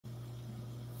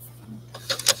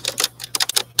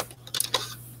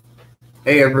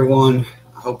Hey everyone,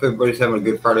 I hope everybody's having a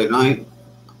good Friday night.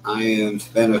 I am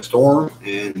Savannah Storm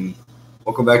and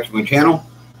welcome back to my channel.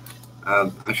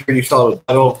 I'm sure you saw the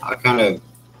title. I kind of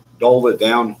dulled it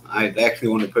down. I actually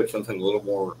want to put something a little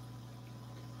more,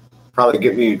 probably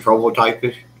get me in trouble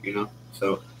type-ish.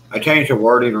 So I changed the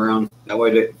wording around that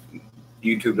way that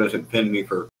YouTube doesn't pin me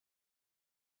for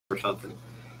something.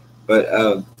 But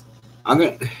I'm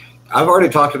gonna. I've already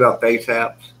talked about face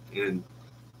apps and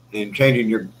changing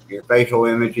your facial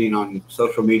imaging on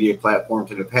social media platforms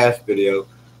in the past video.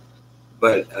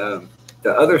 But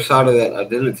the other side of that I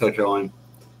didn't touch on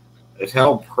is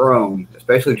how prone,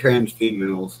 especially trans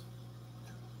females,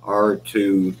 are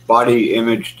to body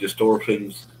image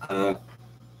distortions.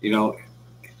 You know,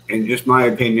 in just my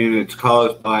opinion, it's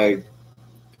caused by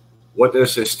what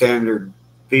does a standard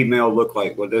female look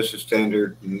like? What does a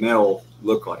standard male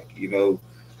look like?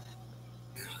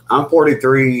 I'm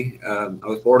 43. I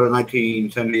was born in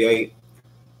 1978,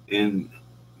 and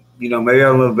maybe I'm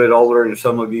a little bit older than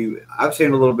some of you. I've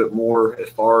seen a little bit more as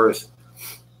far as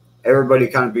everybody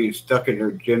kind of being stuck in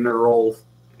their gender roles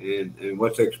and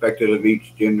what's expected of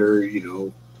each gender.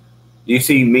 You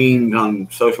see memes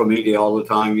on social media all the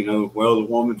time. Well, the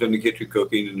woman's in the kitchen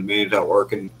cooking and the man's out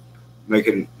working,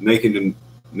 making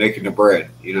the bread.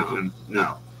 And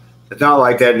no, it's not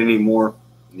like that anymore.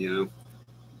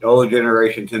 The older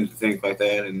generation tends to think like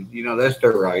that, and that's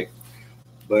their right.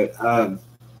 But on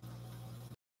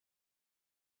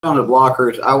the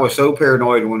blockers, I was so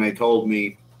paranoid when they told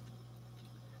me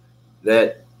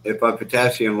that if my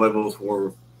potassium levels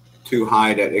were too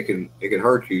high, that it can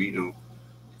hurt you.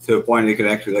 To the point it can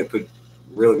actually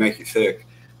really make you sick.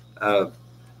 But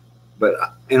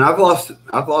and I've lost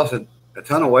a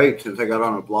ton of weight since I got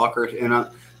on the blockers. And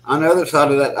on the other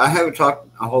side of that, I haven't talked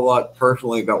a whole lot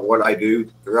personally about what I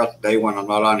do throughout the day when I'm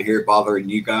not on here bothering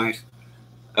you guys.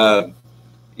 I'm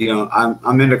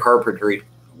into carpentry.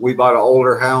 We bought an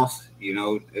older house.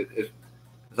 It's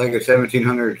like a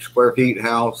 1,700 square feet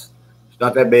house. It's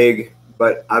not that big,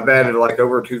 but I've added like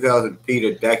over 2,000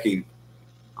 feet of decking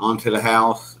onto the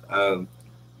house.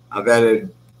 I've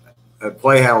added a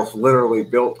playhouse literally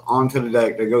built onto the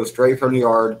deck that goes straight from the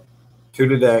yard to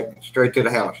the deck, straight to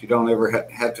the house. You don't ever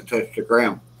have to touch the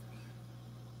ground.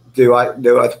 Do I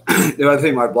do I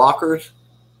think my blockers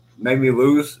made me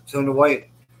lose some of the weight?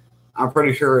 I'm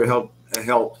pretty sure it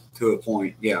helped to a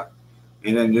point, yeah.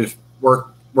 And then just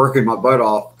working my butt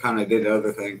off kind of did the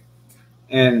other thing.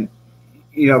 And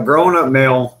growing up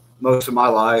male most of my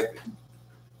life,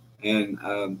 and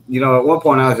at one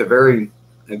point I was a very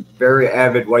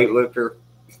avid weightlifter.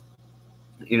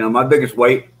 My biggest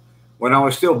weight when I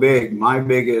was still big,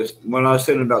 when I was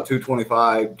sitting about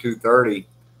 225, 230,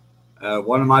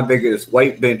 one of my biggest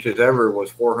weight benches ever was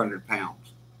 400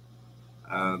 pounds.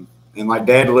 And my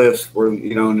deadlifts were,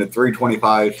 in the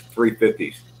 325s,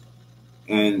 350s.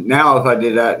 And now if I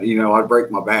did that, I'd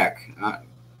break my back,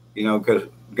 because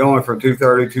going from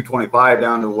 230, 225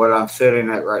 down to what I'm sitting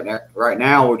at right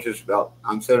now, which is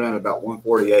I'm sitting at about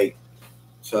 148.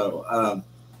 So,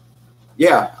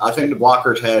 yeah, I think the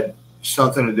blockers had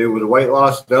something to do with the weight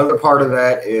loss. The other part of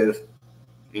that is,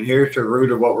 and here's the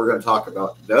root of what we're going to talk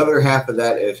about. The other half of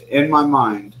that is in my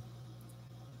mind,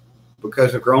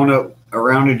 because I've grown up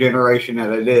around a generation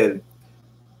that I did.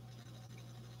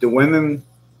 The women,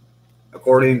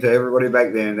 according to everybody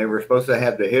back then, they were supposed to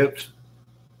have the hips,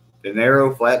 the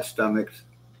narrow, flat stomachs,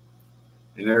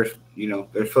 and they're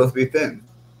supposed to be thin.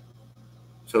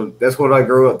 So that's what I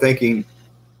grew up thinking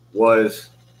was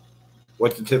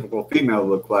what the typical female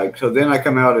looked like. So then I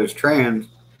come out as trans,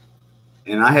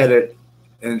 and I had it,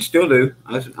 and still do.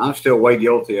 I'm still way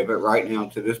guilty of it right now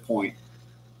to this point.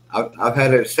 I've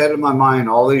had it set in my mind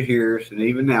all these years, and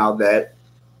even now, that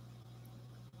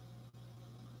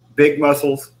big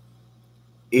muscles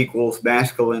equals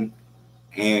masculine,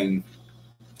 and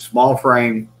small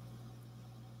frame,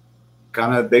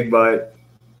 kind of big butt,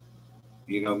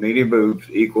 medium boobs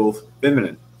equals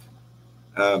feminine.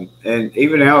 And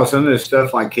even now, some of the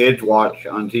stuff my kids watch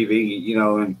on TV,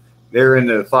 and they're in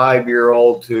the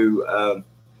 5-year-old to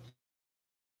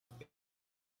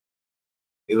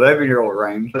 11-year-old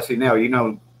range. Let's see now,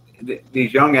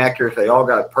 these young actors, they all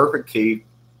got perfect teeth.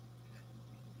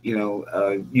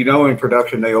 In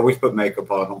production, they always put makeup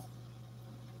on them.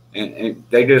 And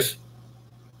they just,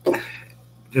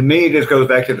 to me, it just goes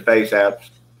back to the face apps.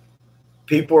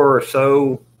 People are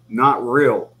so not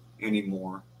real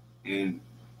anymore. And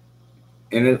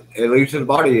it leads to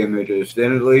body images.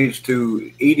 Then it leads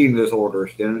to eating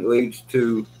disorders. Then it leads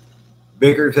to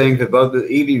bigger things above the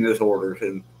eating disorders.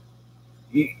 And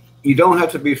you don't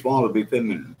have to be small to be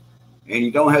feminine. And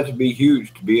you don't have to be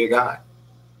huge to be a guy.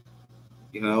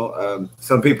 You know,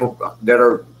 some people that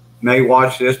are may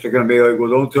watch this, they're going to be like, well,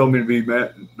 don't tell me to be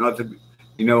not to be,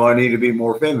 you know, I need to be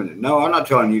more feminine. No, I'm not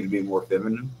telling you to be more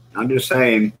feminine. I'm just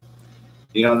saying,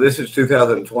 you know, this is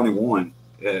 2021.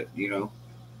 You know,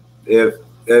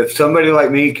 if somebody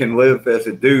like me can live as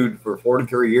a dude for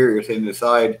 43 years and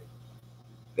decide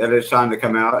that it's time to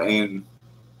come out and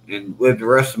live the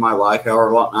rest of my life,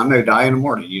 however long I may die in the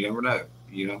morning, you never know,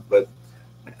 you know, but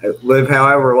live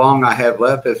however long I have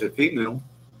left as a female.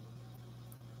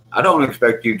 I don't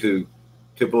expect you to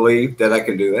believe that I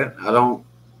can do that.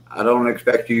 I don't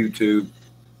expect you to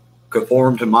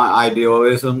conform to my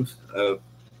idealisms of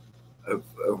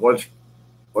what's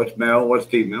male, what's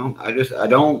female. I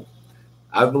don't.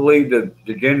 I believe that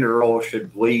the gender roles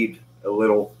should bleed a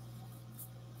little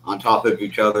on top of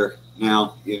each other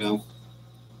now. You know,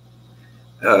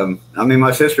 I mean,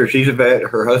 my sister, she's a vet.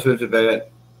 Her husband's a vet.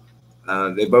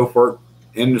 They both work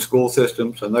in the school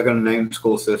systems. I'm not going to name the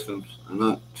school systems. I'm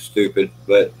not stupid,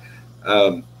 but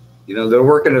you know, they're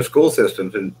working in school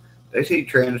systems, and they see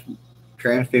trans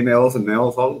females and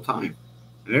males all the time,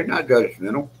 and they're not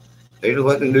judgmental. They just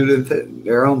let them do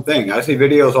their own thing. I see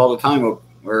videos all the time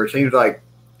where it seems like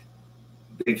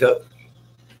these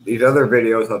other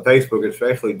videos on Facebook,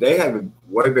 especially, they have a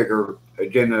way bigger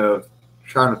agenda of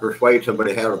trying to persuade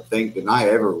somebody how to think than I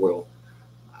ever will.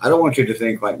 I don't want you to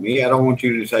think like me. I don't want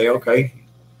you to say, okay,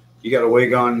 you got a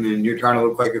wig on and you're trying to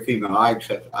look like a female. I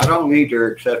accept it. I don't need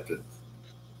your acceptance.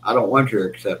 I don't want your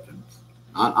acceptance.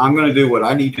 I'm going to do what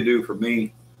I need to do for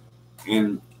me.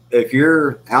 And if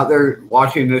you're out there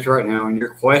watching this right now and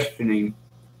you're questioning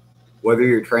whether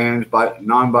you're trans,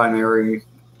 non-binary,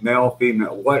 male,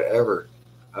 female, whatever,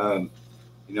 you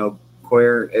know,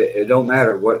 queer, it don't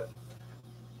matter what.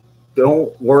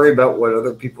 Don't worry about what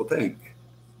other people think.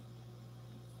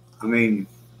 I mean,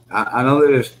 I know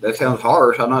that sounds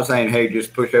harsh. I'm not saying, hey,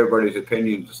 just push everybody's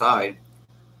opinions aside.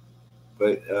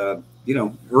 But, you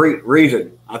know,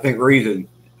 reason. I think reason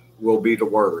will be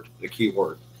the key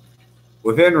word.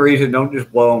 Within reason, don't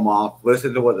just blow them off.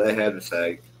 Listen to what they have to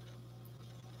say.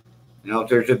 You know,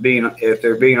 if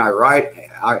they're being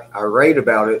irate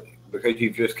about it because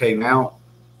you just came out,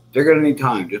 they're going to need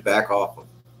time. Just back off them.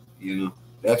 You know,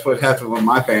 that's what happened with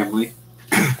my family.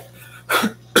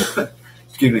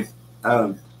 Excuse me.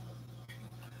 I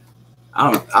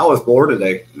don't know. I was bored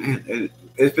today, man.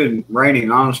 It's been raining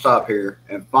nonstop here,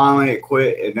 and finally it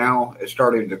quit, and now it's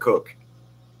starting to cook.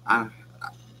 I'm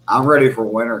ready for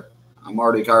winter. I'm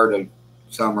already tired of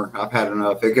summer. I've had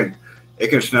enough. It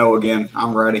can snow again.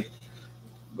 I'm ready.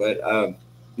 But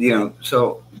you know,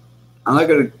 so I'm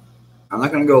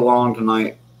not gonna go long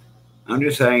tonight. I'm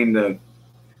just saying that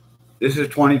this is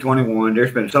 2021.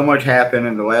 There's been so much happen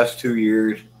in the last 2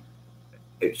 years.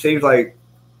 It seems like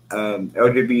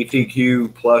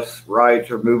LGBTQ plus rights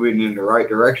are moving in the right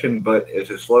direction, but it's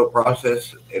a slow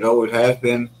process. It always has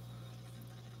been.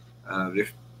 There's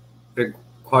been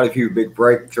quite a few big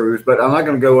breakthroughs, but I'm not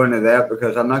going to go into that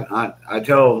because I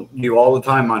tell you all the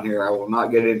time on here, I will not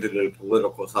get into the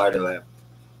political side of that.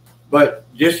 But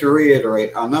just to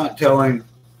reiterate, I'm not telling,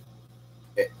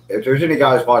 if there's any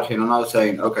guys watching, I'm not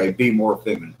saying, okay, be more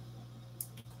feminine.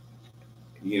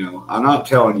 You know, I'm not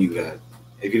telling you that.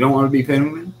 If you don't want to be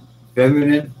feminine,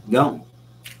 don't.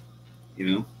 You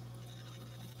know.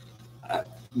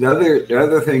 The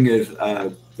other thing is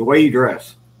the way you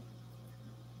dress.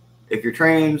 If you're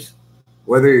trans,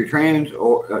 whether you're trans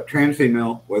or trans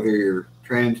female, whether you're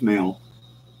trans male,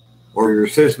 or you're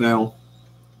cis male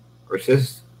or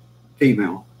cis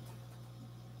female,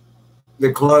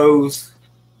 the clothes.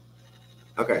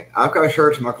 Okay, I've got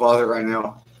shirts in my closet right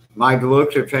now. My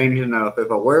looks have changed enough. If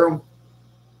I wear them,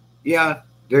 yeah,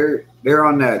 they're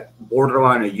on that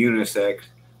borderline of unisex.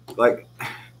 Like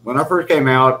when I first came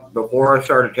out, before I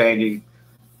started changing,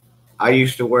 I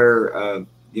used to wear,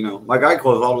 you know, my guy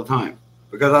clothes all the time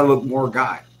because I look more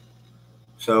guy.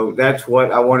 So that's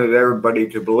what I wanted everybody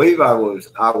to believe I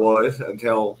was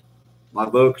until my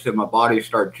looks and my body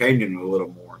started changing a little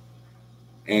more.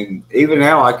 And even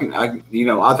now, you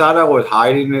know, I thought I was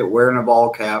hiding it, wearing a ball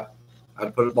cap.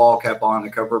 I'd put a ball cap on to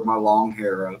cover my long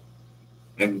hair up,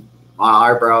 and my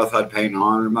eyebrows I'd paint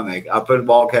on, and my makeup. I put a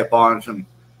ball cap on,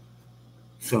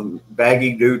 some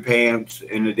baggy dude pants,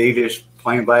 and Adidas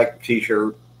plain black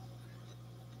t-shirt.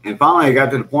 And finally, I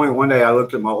got to the point one day I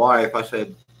looked at my wife. I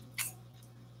said,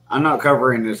 I'm not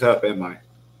covering this up, am I?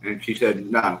 And she said,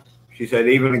 no. She said,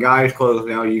 even the guys' clothes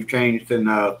now, you've changed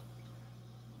enough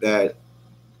that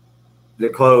the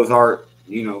clothes aren't,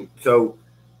 you know. So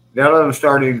now that I'm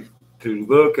starting to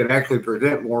look and actually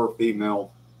present more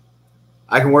female,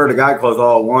 I can wear the guy clothes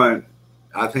all I want.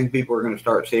 I think people are going to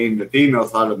start seeing the female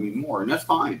side of me more, and that's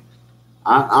fine.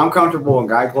 I'm comfortable in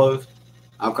guy clothes.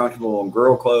 I'm comfortable in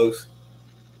girl clothes.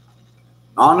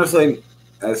 Honestly,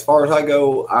 as far as I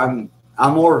go, I'm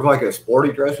more of like a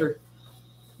sporty dresser.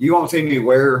 You won't see me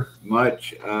wear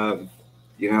much.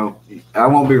 You know, I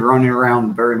won't be running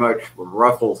around very much with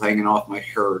ruffles hanging off my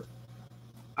shirt.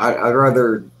 I'd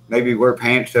rather maybe wear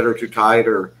pants that are too tight,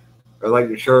 or like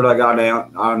the shirt I got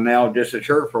out on now, just a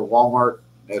shirt for Walmart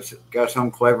that's got some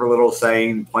clever little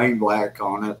saying, plain black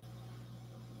on it.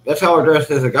 That's how I dress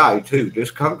as a guy too,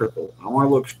 just comfortable. I want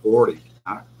to look sporty.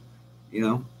 You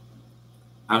know,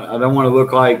 I don't want to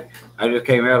look like I just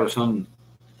came out of some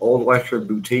old Western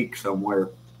boutique somewhere.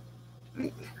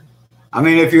 I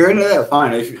mean, if you're into that,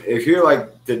 fine. If you're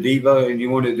like the diva and you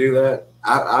want to do that,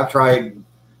 I tried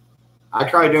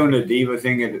doing the diva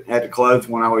thing at the clubs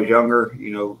when I was younger.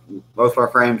 You know, most of our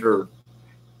friends were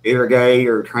either gay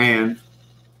or trans,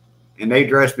 and they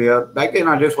dressed me up. Back then,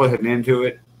 I just wasn't into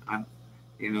it.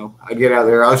 You know, I'd get out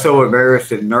there. I was so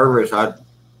embarrassed and nervous.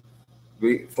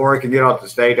 Before I could get off the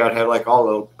stage, I'd have like all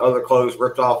the other clothes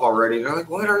ripped off already. They're like,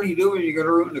 "What are you doing? You're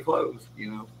gonna ruin the clothes,"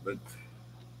 you know. But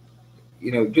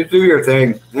you know, just do your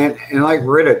thing. And like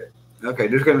Reddit, okay,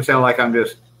 this is gonna sound like I'm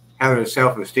just having a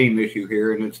self-esteem issue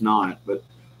here, and it's not. But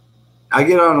I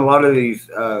get on a lot of these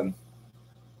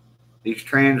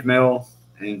trans male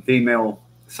and female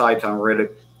sites on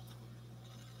Reddit,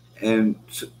 and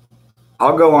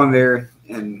I'll go on there,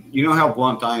 and you know how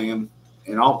blunt I am,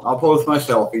 and I'll post my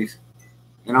selfies,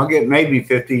 and I'll get maybe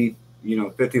 50,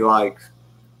 50 likes,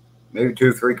 maybe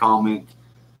 2-3 comments.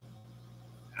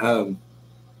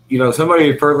 You know,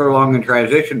 somebody further along in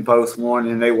transition posts one,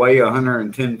 and they weigh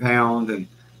 110 pounds, and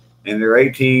they're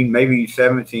 18, maybe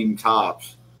 17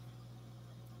 tops.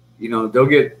 You know, they'll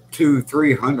get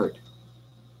 200-300,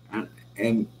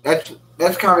 and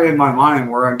that's kind of in my mind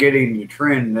where I'm getting the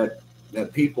trend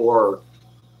that people are.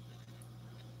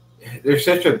 There's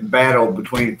such a battle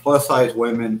between plus size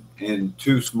women and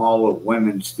too small of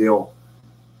women still.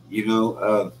 You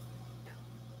know,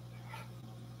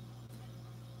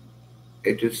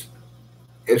 it's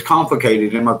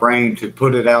complicated in my brain to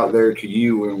put it out there to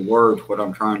you in words what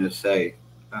I'm trying to say.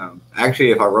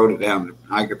 Actually, if I wrote it down,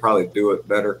 I could probably do it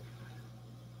better.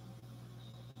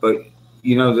 But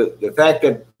you know, the fact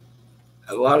that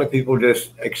a lot of people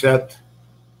just accept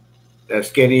that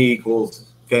skinny equals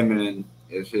feminine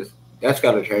is just, that's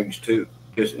got to change too.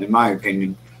 Just in my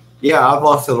opinion, yeah, I've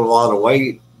lost a lot of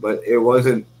weight, but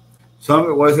some of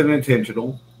it wasn't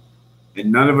intentional,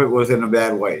 and none of it was in a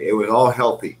bad way. It was all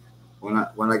healthy. When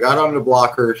I got on the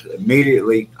blockers,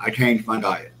 immediately I changed my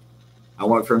diet. I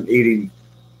went from eating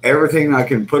everything I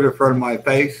can put in front of my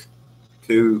face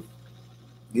to,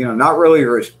 you know, not really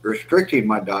restricting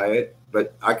my diet,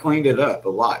 but I cleaned it up a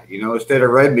lot. You know, instead of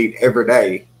red meat every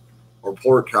day, or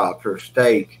pork chops or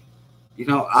steak, you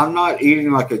know, I'm not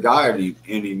eating like a guy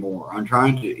anymore. I'm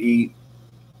trying to eat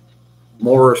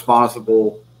more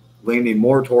responsible, leaning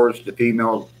more towards the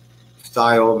female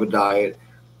style of a diet.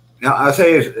 Now, I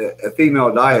say it's a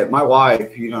female diet. My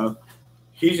wife, you know,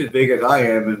 she's as big as I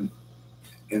am,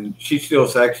 and she's still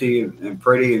sexy and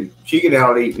pretty, and she can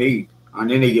out eat me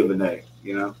on any given day,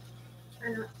 you know.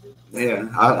 Yeah,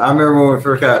 I remember when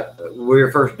we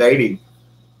were first dating,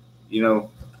 you know,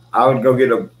 I would go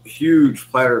get a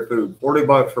huge platter of food,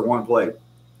 $40 for one plate,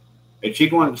 and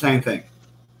she'd want the same thing,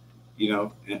 you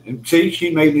know. And see, she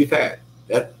made me fat.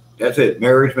 That's it.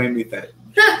 Marriage made me fat.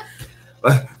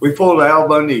 We pulled Al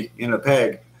Bundy in a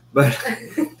peg, but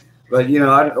you know,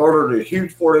 I ordered a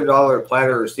huge $40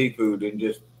 platter of seafood and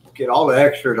just get all the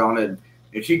extras on it,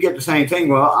 and she'd get the same thing.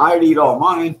 Well, I'd eat all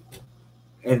mine,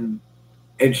 and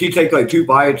she'd take like 2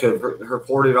 bites of her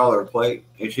 $40 plate,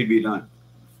 and she'd be done.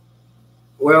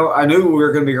 Well, I knew we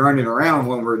were going to be running around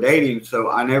when we were dating, so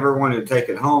I never wanted to take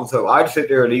it home. So I'd sit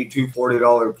there and eat 2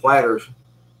 $40 platters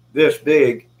this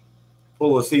big,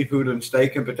 full of seafood and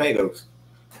steak and potatoes.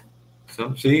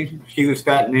 So she was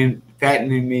fattening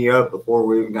me up before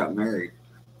we even got married.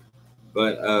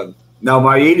 But no,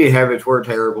 my eating habits were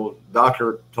terrible.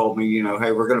 Doctor told me, you know,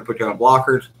 hey, we're going to put you on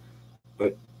blockers,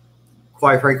 but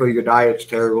quite frankly, your diet's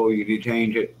terrible. You need to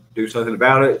change it, do something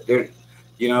about it.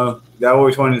 You know, they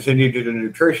always wanted to send you to the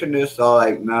nutritionist. So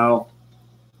I'm like, no,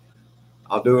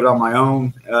 I'll do it on my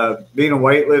own. Being a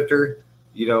weightlifter,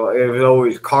 you know, it was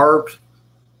always carbs,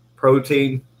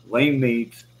 protein, lean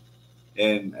meats,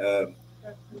 and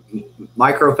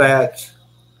microfats,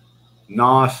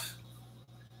 NOS,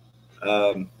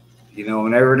 you know,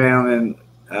 and every now and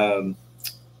then,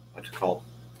 what's it called?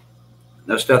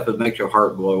 That stuff that makes your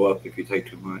heart blow up if you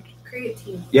take too much.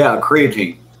 Creatine. Yeah,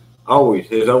 creatine.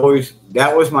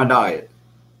 That was my diet.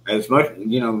 As much,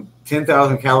 you know,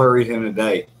 10,000 calories in a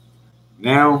day.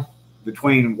 Now,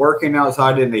 between working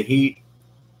outside in the heat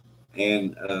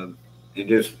and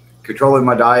just controlling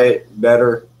my diet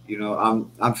better, you know,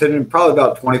 I'm sitting probably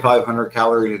about 2,500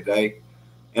 calories a day,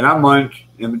 and I munch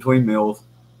in between meals.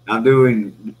 I'm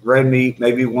doing red meat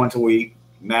maybe once a week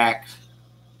max.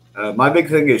 My big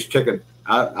thing is chicken.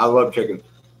 I love chicken.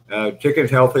 Chicken's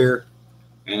healthier,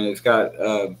 and it's got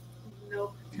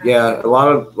yeah, a lot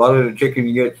of the chicken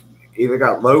you get either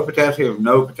got low potassium or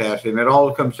no potassium. It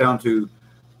all comes down to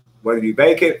whether you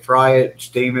bake it, fry it,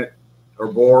 steam it,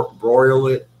 or broil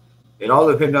it. It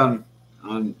all depends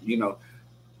on you know.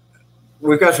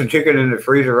 We've got some chicken in the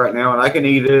freezer right now, and I can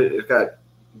eat it. It's got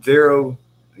zero,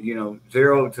 you know,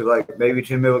 0 to like maybe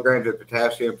 10 milligrams of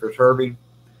potassium per serving.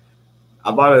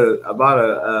 I bought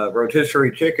a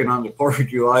rotisserie chicken on the 4th of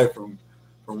July from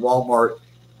Walmart,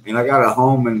 and I got it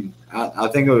home, and I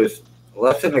think it was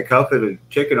less than a cup of the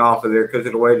chicken off of there because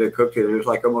of the way they cooked it. It was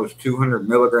like almost 200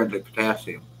 milligrams of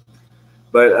potassium.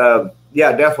 But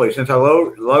yeah, definitely. Since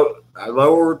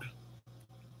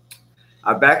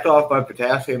I backed off my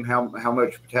potassium, how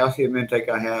much potassium intake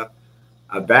I have.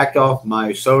 I backed off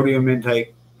my sodium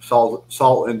intake,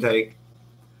 salt intake.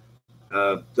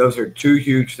 Those are two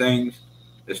huge things.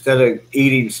 Instead of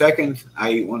eating seconds,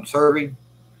 I eat one serving.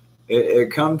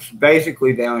 It comes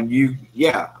basically down,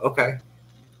 okay.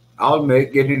 I'll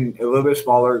admit getting a little bit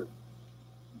smaller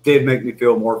did make me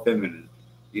feel more feminine,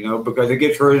 you know, because it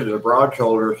gets rid of the broad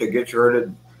shoulders, it gets rid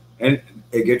of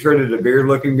the beard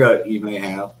looking gut you may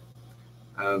have.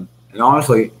 And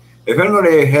honestly, if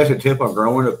anybody has a tip on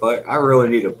growing a butt, I really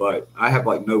need a butt. I have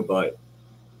like no butt.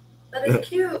 But it's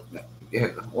cute. Yeah,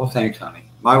 well, thanks, honey.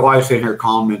 My wife's in here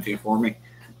commenting for me.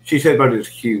 She said, but it's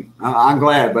cute. I'm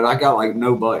glad, but I got like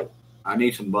no butt. I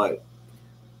need some butt.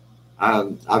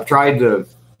 I've tried,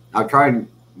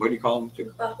 what do you call them?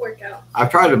 Butt workout. I've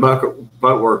tried the butt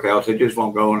workouts. It just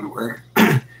won't go anywhere.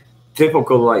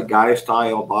 Typical like guy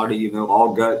style body, you know,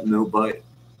 all gut, no butt.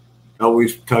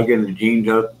 Always tugging the jeans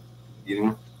up,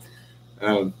 you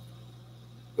know.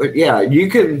 But yeah, you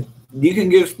can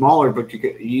get smaller, but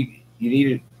you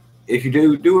need it. If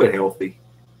you do it healthy.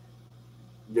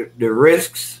 The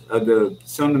risks of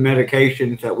some of the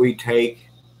medications that we take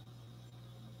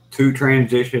to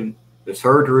transition, the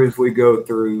surgeries we go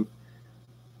through,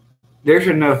 there's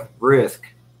enough risk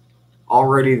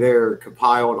already there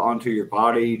compiled onto your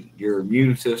body, your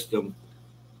immune system,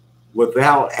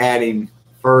 without adding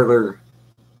further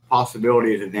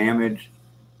possibilities of damage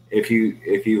if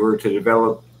you were to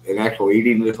develop an actual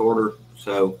eating disorder.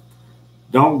 So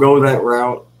don't go that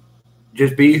route.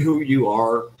 Just be who you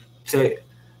are.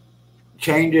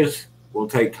 Changes will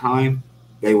take time.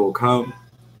 They will come.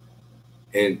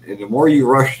 And the more you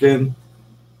rush them,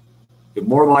 the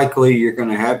more likely you're going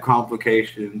to have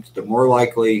complications. The more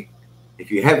likely,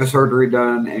 if you have a surgery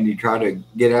done and you try to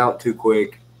get out too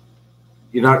quick,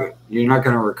 you're not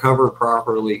going to recover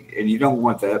properly. And you don't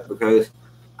want that, because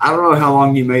I don't know how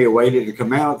long you may have waited to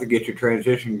come out to get your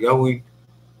transition going.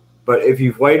 But if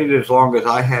you've waited as long as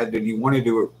I had, then you want to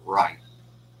do it right.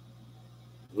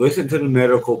 Listen to the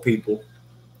medical people.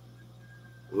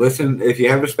 Listen, if you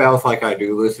have a spouse like I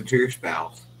do, listen to your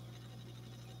spouse.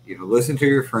 You know, listen to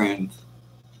your friends.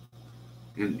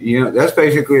 And, you know, that's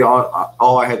basically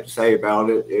all I have to say about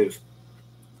it is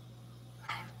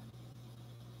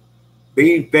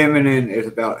being feminine is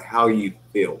about how you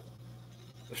feel.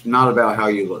 It's not about how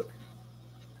you look.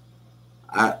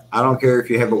 I don't care if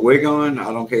you have a wig on.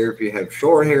 I don't care if you have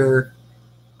short hair.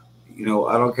 You know,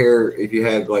 I don't care if you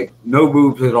have like no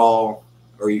boobs at all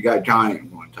or you got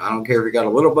giant ones. I don't care if you got a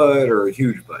little butt or a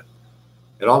huge butt.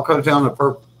 It all comes down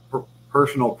to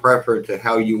personal preference to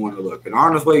how you want to look. And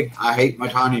honestly, I hate my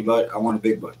tiny butt. I want a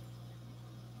big butt.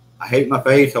 I hate my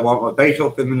face. I want my facial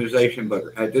feminization, but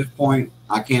at this point,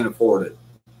 I can't afford it.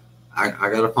 I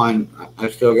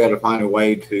still got to find a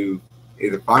way to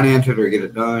either finance it or get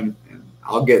it done, and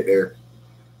I'll get there.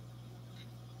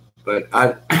 But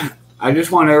I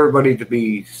just want everybody to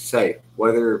be safe,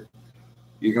 whether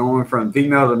you're going from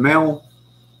female to male.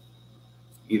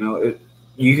 You know,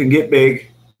 you can get big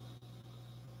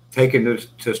taking this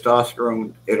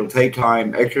testosterone. It'll take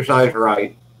time. Exercise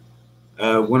right.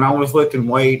 When I was lifting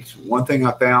weights, one thing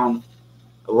I found,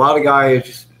 a lot of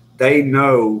guys, they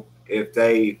know if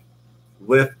they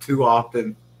lift too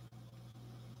often,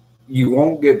 you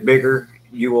won't get bigger.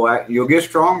 You'll get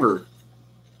stronger,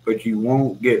 but you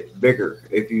won't get bigger.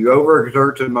 If you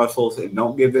overexert the muscles and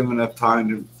don't give them enough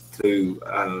time to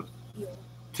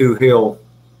heal,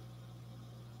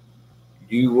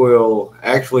 you will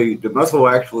actually,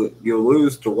 you'll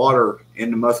lose the water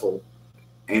in the muscle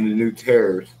and the new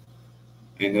tears.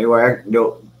 And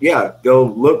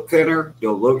they'll look thinner,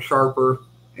 they'll look sharper,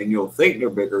 and you'll think they're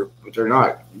bigger, but they're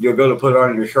not. You'll go to put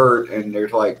on your shirt, and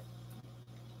there's like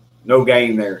no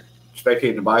gain there, especially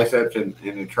in the biceps and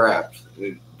the traps.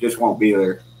 It just won't be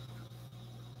there.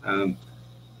 I'm,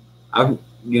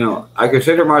 I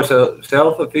consider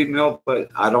myself a female, but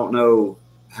I don't know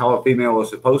how a female is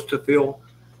supposed to feel.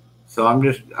 So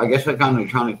I guess I'm kind of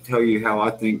trying to tell you how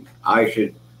I think I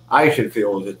should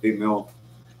feel as a female.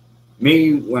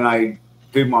 Me, when I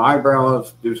do my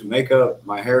eyebrows, do some makeup,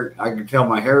 my hair, I can tell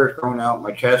my hair is grown out,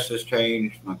 my chest has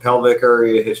changed, my pelvic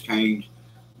area has changed,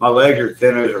 my legs are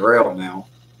thin as a rail now.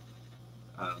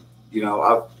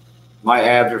 My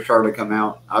abs are starting to come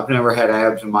out. I've never had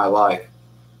abs in my life.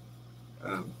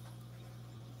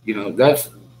 That's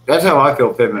how I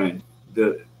feel feminine.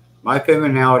 My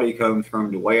femininity comes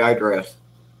from the way I dress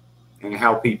and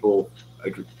how people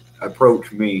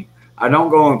approach me. I don't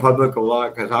go in public a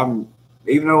lot because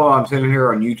even though I'm sitting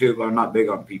here on YouTube, I'm not big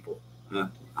on people. I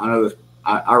know it's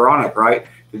ironic, right?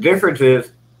 The difference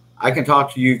is I can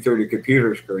talk to you through the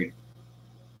computer screen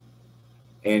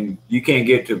and you can't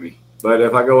get to me. But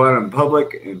if I go out in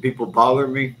public and people bother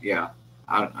me, yeah,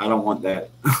 I don't want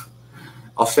that.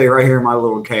 I'll stay right here in my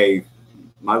little cave,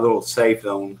 my little safe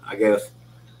zone, I guess.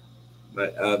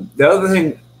 But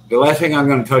the last thing I'm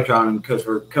going to touch on, because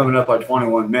we're coming up on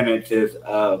 21 minutes, is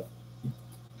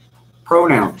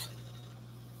pronouns.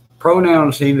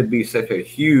 Pronouns seem to be such a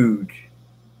huge,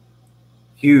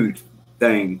 huge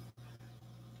thing.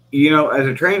 As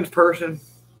a trans person,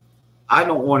 I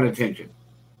don't want attention.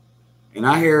 And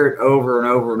I hear it over and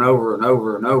over and over and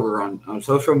over and over on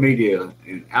social media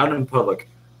and out in public.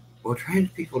 Well, trans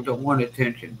people don't want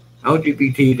attention.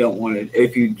 LGBT don't want it.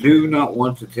 If you do not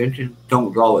want attention,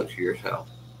 don't draw it to yourself.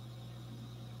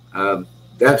 I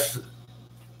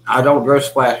don't dress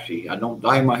flashy. I don't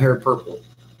dye my hair purple.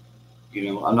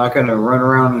 I'm not going to run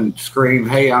around and scream,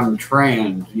 hey, I'm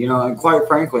trans. And quite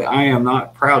frankly, I am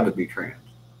not proud to be trans.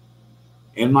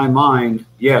 In my mind,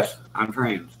 yes, I'm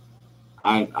trans.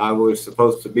 I was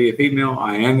supposed to be a female.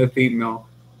 I am a female.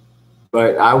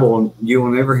 But you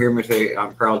will never hear me say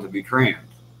I'm proud to be trans.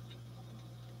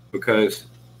 Because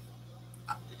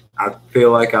I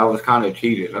feel like I was kind of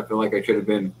cheated. I feel like I should have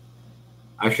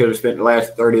spent the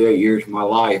last 38 years of my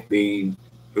life being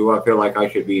who I feel like I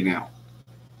should be now.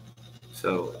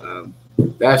 So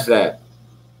that's that.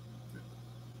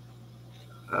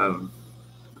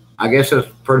 I guess that's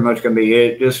pretty much going to be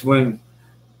it. Just when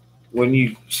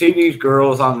you see these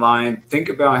girls online, think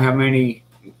about how many,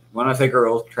 when I say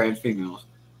girls, trans females,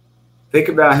 think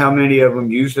about how many of them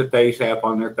use the face app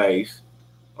on their face,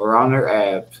 or on their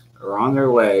abs, or on their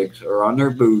legs, or on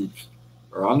their boobs,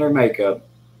 or on their makeup,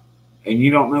 and you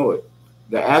don't know it.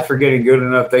 The apps are getting good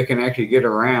enough they can actually get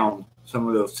around some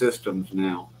of those systems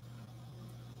now.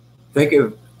 Think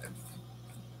of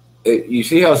it, you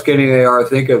see how skinny they are.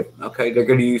 Think of, okay, they're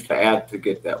going to use the app to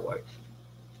get that way.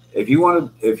 If you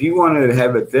want to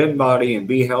have a thin body and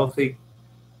be healthy,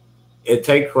 it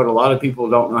takes what a lot of people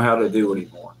don't know how to do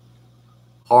anymore: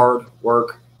 hard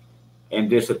work and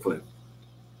discipline.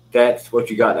 That's what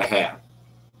you got to have,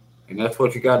 and that's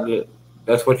what you got to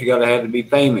have to be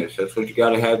famous. That's what you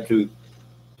got to have to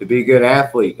be a good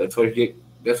athlete. That's what you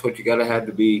got to have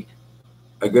to be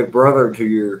a good brother to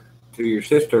your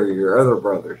sister, or your other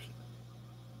brothers.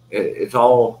 It's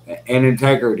all an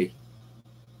integrity.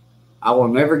 I will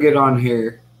never get on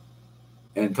here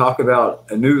and talk about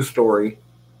a news story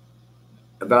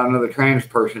about another trans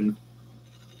person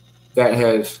that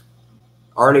has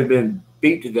already been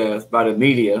beat to death by the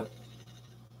media.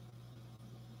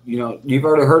 You've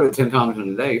already heard it 10 times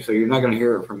in a day, so you're not going to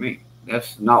hear it from me.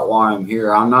 That's not why I'm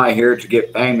here. I'm not here to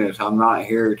get famous. I'm not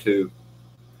here to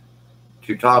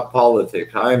talk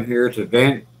politics. I am here to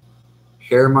vent,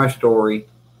 share my story,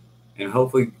 and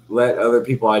hopefully let other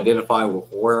people identify with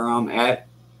where I'm at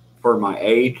for my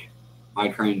age, my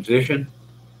transition,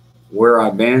 where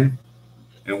I've been,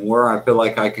 and where I feel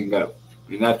like I can go.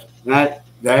 And that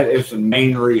is the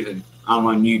main reason I'm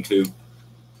on YouTube.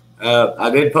 I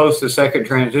did post a second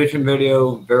transition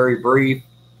video, very brief.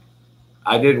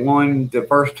 I did one the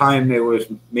first time it was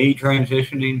me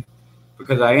transitioning,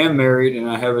 because I am married and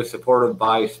I have a supportive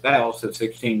bi spouse of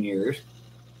 16 years.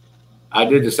 I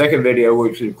did the second video,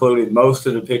 which included most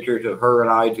of the pictures of her and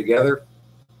I together.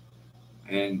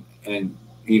 And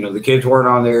the kids weren't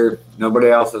on there. Nobody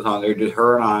else is on there, just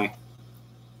her and I.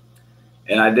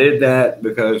 And I did that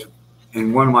because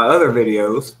in one of my other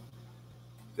videos,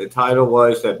 the title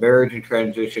was that marriage and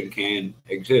transition can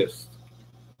exist.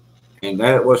 And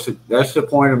that's the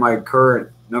point of my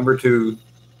current number 2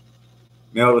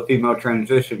 male to female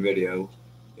transition video,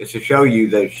 is to show you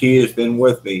that she has been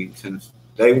with me since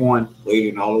day one,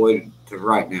 leading all the way to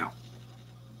right now.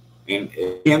 and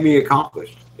it can be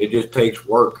accomplished. It just takes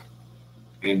work.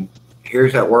 And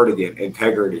here's that word again: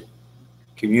 integrity,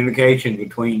 communication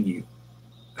between you,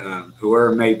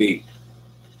 whoever it may be.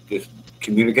 Just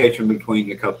communication between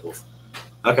the couples.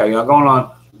 Okay, I'm going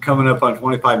on, coming up on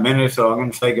 25 minutes, so I'm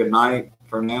going to say good night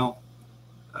for now.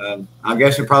 I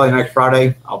guess probably next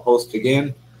Friday I'll post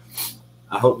again.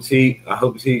 I hope to see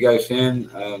you guys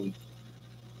soon.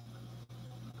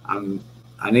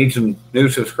 I need some new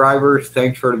subscribers.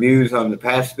 Thanks for the views on the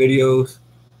past videos,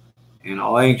 and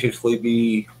I'll anxiously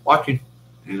be watching.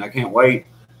 And I can't wait.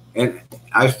 And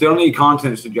I still need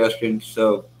content suggestions.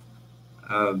 So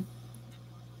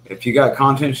if you got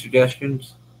content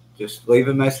suggestions, just leave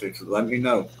a message. Let me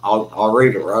know. I'll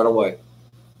read it right away.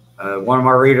 One of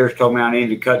my readers told me I needed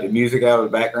to cut the music out of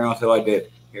the background, so I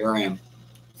did. Here I am.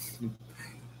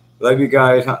 Love you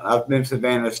guys. I've been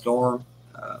Savannah Storm.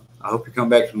 I hope you come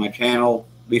back to my channel.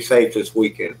 Be safe this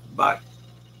weekend. Bye.